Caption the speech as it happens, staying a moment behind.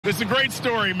It's a great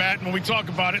story, Matt, and when we talk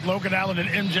about it, Logan Allen and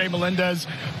MJ Melendez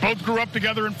both grew up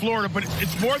together in Florida, but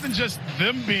it's more than just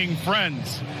them being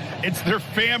friends. It's their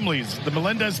families. The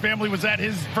Melendez family was at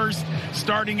his first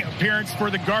starting appearance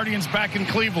for the Guardians back in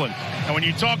Cleveland. And when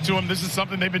you talk to them, this is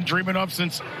something they've been dreaming of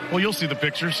since, well, you'll see the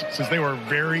pictures, since they were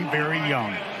very, very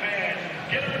young.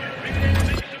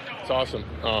 It's awesome.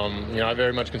 I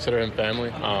very much consider him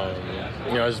family.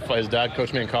 His dad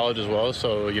coached me in college as well,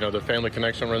 so, the family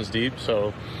connection runs deep.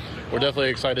 So we're definitely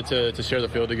excited to share the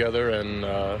field together and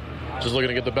just looking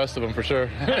to get the best of him for sure.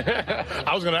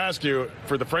 I was going to ask you,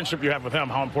 for the friendship you have with him,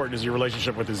 how important is your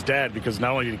relationship with his dad? Because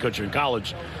not only did he coach you in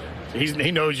college,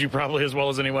 he knows you probably as well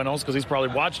as anyone else because he's probably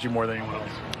watched you more than anyone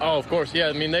else. Oh, of course. Yeah,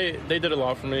 I mean, they did a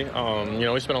lot for me.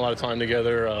 We spent a lot of time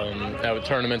together at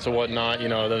tournaments and whatnot,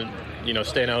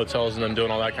 staying at hotels and then doing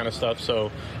all that kind of stuff.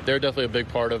 So they're definitely a big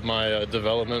part of my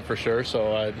development for sure.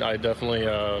 So I definitely,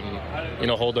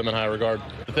 hold them in high regard.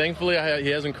 Thankfully, he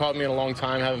hasn't caught me in a long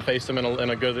time. I haven't faced him in a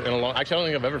long. Actually, I don't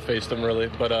think I've ever faced him really,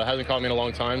 but hasn't caught me in a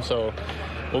long time. So,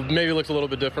 well, maybe it looks a little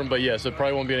bit different, but yes, it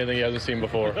probably won't be anything he hasn't seen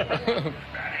before.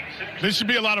 This should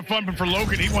be a lot of fun, but for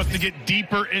Logan, he wants to get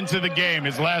deeper into the game.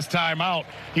 His last time out,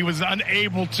 he was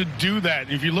unable to do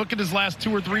that. If you look at his last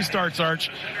 2 or 3 starts,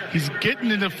 Arch, he's getting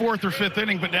into 4th or 5th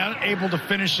inning, but not able to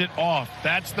finish it off.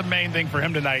 That's the main thing for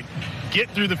him tonight.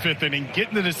 Get through the 5th inning, get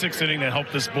into the 6th inning, and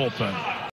help this bullpen.